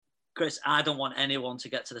Chris, I don't want anyone to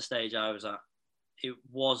get to the stage I was at. It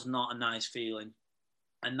was not a nice feeling.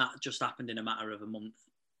 And that just happened in a matter of a month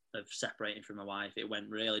of separating from my wife. It went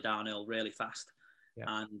really downhill really fast. Yeah.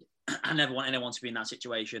 And I never want anyone to be in that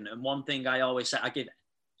situation. And one thing I always say, I give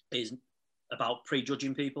is about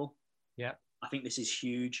prejudging people. Yeah. I think this is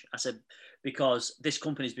huge. I said, because this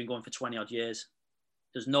company's been going for 20 odd years.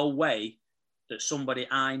 There's no way that somebody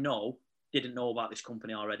I know didn't know about this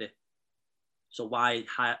company already. So why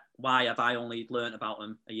have I only learned about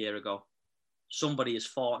them a year ago? Somebody has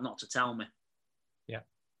fought not to tell me. Yeah.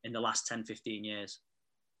 In the last 10, 15 years.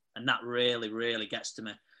 And that really, really gets to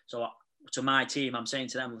me. So to my team, I'm saying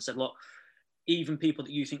to them, I said, look, even people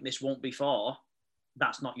that you think this won't be for,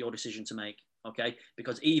 that's not your decision to make, okay?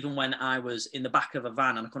 Because even when I was in the back of a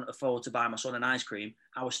van and I couldn't afford to buy my son an ice cream,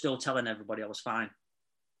 I was still telling everybody I was fine.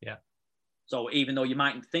 Yeah. So even though you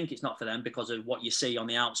might think it's not for them because of what you see on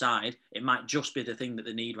the outside, it might just be the thing that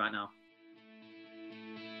they need right now.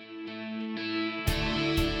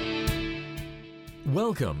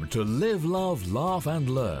 Welcome to Live, Love, Laugh and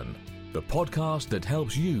Learn, the podcast that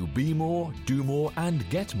helps you be more, do more and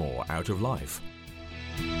get more out of life.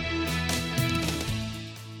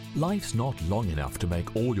 Life's not long enough to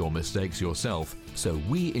make all your mistakes yourself, so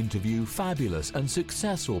we interview fabulous and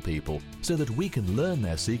successful people so that we can learn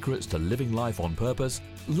their secrets to living life on purpose,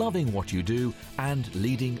 loving what you do and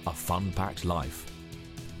leading a fun-packed life.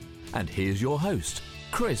 And here's your host,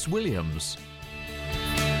 Chris Williams.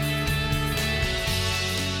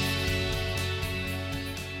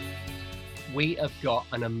 We have got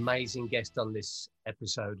an amazing guest on this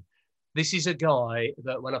episode. This is a guy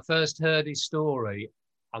that when I first heard his story,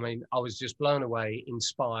 I mean, I was just blown away,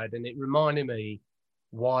 inspired, and it reminded me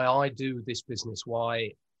why I do this business, why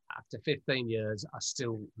after 15 years, I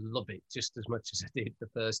still love it just as much as I did the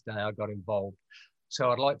first day I got involved.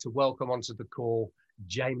 So I'd like to welcome onto the call,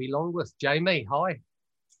 Jamie Longworth. Jamie, hi.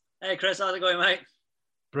 Hey, Chris, how's it going, mate?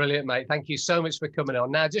 Brilliant, mate. Thank you so much for coming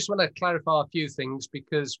on. Now, I just want to clarify a few things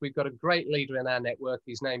because we've got a great leader in our network.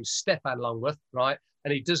 His name's Stefan Longworth, right?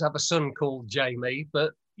 And he does have a son called Jamie,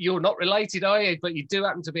 but you're not related, are you? But you do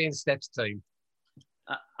happen to be in Steph's team.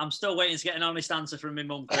 I'm still waiting to get an honest answer from my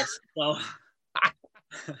mum, Chris. So.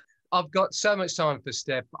 I've got so much time for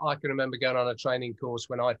Steph. I can remember going on a training course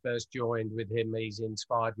when I first joined with him. He's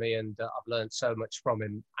inspired me and I've learned so much from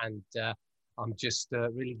him. And I'm just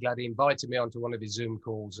really glad he invited me onto one of his Zoom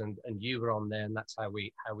calls and you were on there, and that's how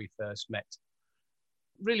we first met.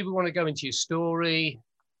 Really, we want to go into your story.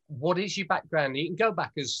 What is your background? You can go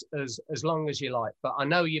back as long as you like, but I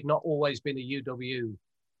know you've not always been a UW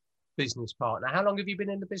business partner. How long have you been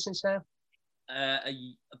in the business now?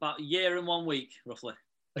 About a year and 1 week, roughly.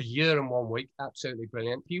 A year and 1 week, absolutely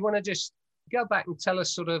brilliant. Do you want to just go back and tell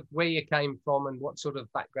us sort of where you came from and what sort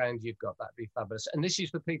of background you've got? That'd be fabulous. And this is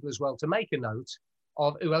for people as well to make a note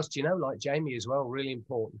of who else do you know, like Jamie as well, really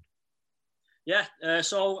important. Yeah,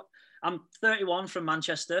 so I'm 31 from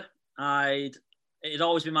Manchester. It'd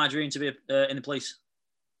always been my dream to be in the police,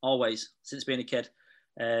 always, since being a kid.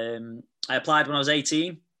 I applied when I was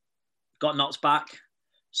 18, got knocked back.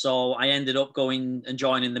 So I ended up going and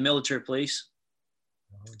joining the military police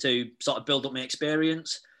to sort of build up my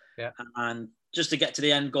experience and just to get to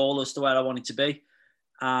the end goal as to where I wanted to be.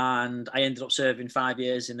 And I ended up serving 5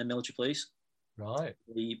 years in the military police, right,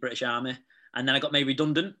 the British Army. And then I got made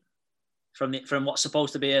redundant from what's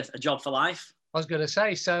supposed to be a job for life. I was going to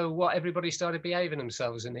say, so what, everybody started behaving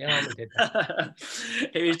themselves in the army, did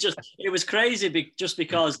they? It was crazy just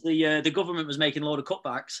because the government was making a load of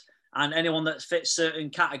cutbacks. And anyone that fits certain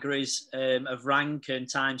categories of rank and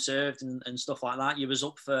time served and stuff like that, you was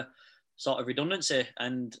up for sort of redundancy.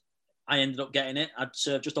 And I ended up getting it. I'd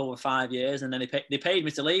served just over 5 years, and then they paid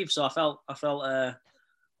me to leave. So I felt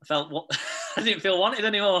what I didn't feel wanted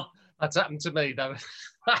anymore. That's happened to me though.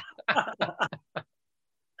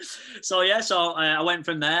 So I went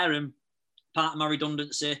from there, and part of my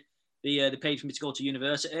redundancy, they paid for me to go to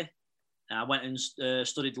university. I went and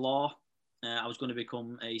studied law. I was going to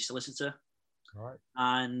become a solicitor. Right.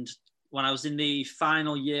 And when I was in the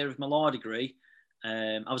final year of my law degree,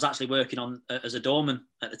 I was actually working as a doorman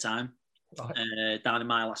at the time, down in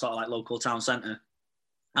my sort of like local town centre.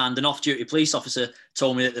 And an off-duty police officer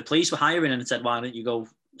told me that the police were hiring and said, why don't you go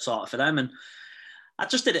sort of for them? And I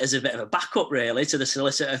just did it as a bit of a backup, really, to the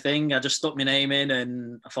solicitor thing. I just stuck my name in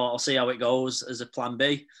and I thought I'll see how it goes as a plan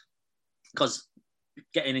B. Because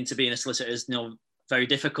getting into being a solicitor is, very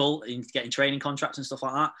difficult in getting training contracts and stuff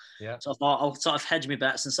like that. Yeah. So I thought I'll sort of hedge my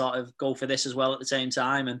bets and sort of go for this as well at the same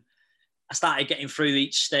time. And I started getting through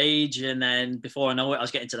each stage. And then before I know it, I was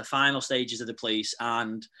getting to the final stages of the police.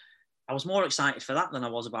 And I was more excited for that than I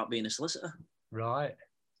was about being a solicitor. Right.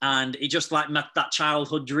 And it just like that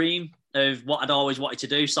childhood dream of what I'd always wanted to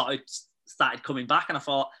do started coming back. And I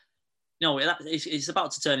thought, it's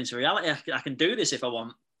about to turn into reality. I can do this if I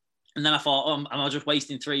want. And then I thought, am I just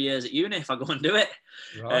wasting 3 years at uni if I go and do it?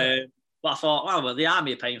 Right. But I thought, well, the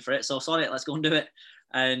army are paying for it, so sorry, let's go and do it.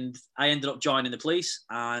 And I ended up joining the police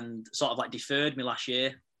and sort of like deferred me last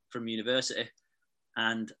year from university.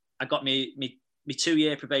 And I got me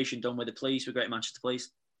 2-year probation done with the police, with Greater Manchester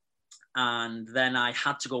Police. And then I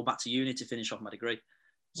had to go back to uni to finish off my degree.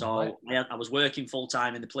 So I was working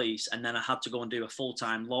full-time in the police, and then I had to go and do a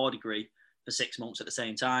full-time law degree for 6 months at the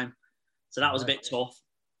same time. So that was a bit tough.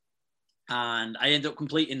 And I ended up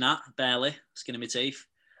completing that, barely, skin of my teeth.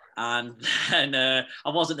 And then I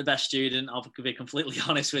wasn't the best student, I'll be completely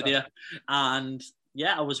honest with you. And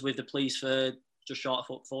yeah, I was with the police for just short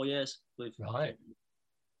of 4 years. Right.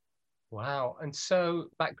 Wow. And so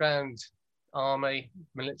background, army,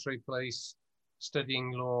 military police,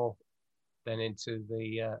 studying law, then into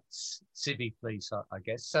the civvy police, I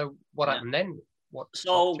guess. So what happened then? What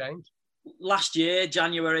changed? Last year,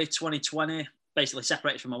 January 2020, basically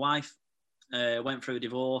separated from my wife, went through a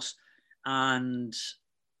divorce, and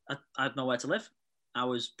I had nowhere to live. I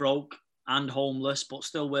was broke and homeless, but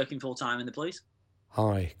still working full-time in the police.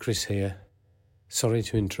 Hi, Chris here. Sorry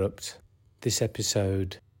to interrupt. This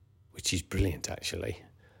episode, which is brilliant actually,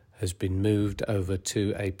 has been moved over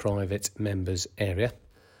to a private members area.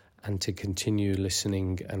 And to continue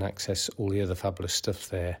listening and access all the other fabulous stuff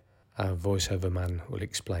there, our voiceover man will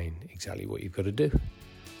explain exactly what you've got to do.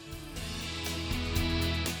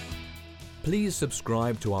 Please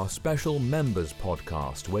subscribe to our special members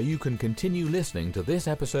podcast, where you can continue listening to this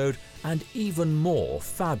episode and even more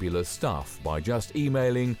fabulous stuff by just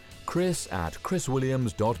emailing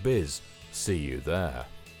chris@chriswilliams.biz. See you there.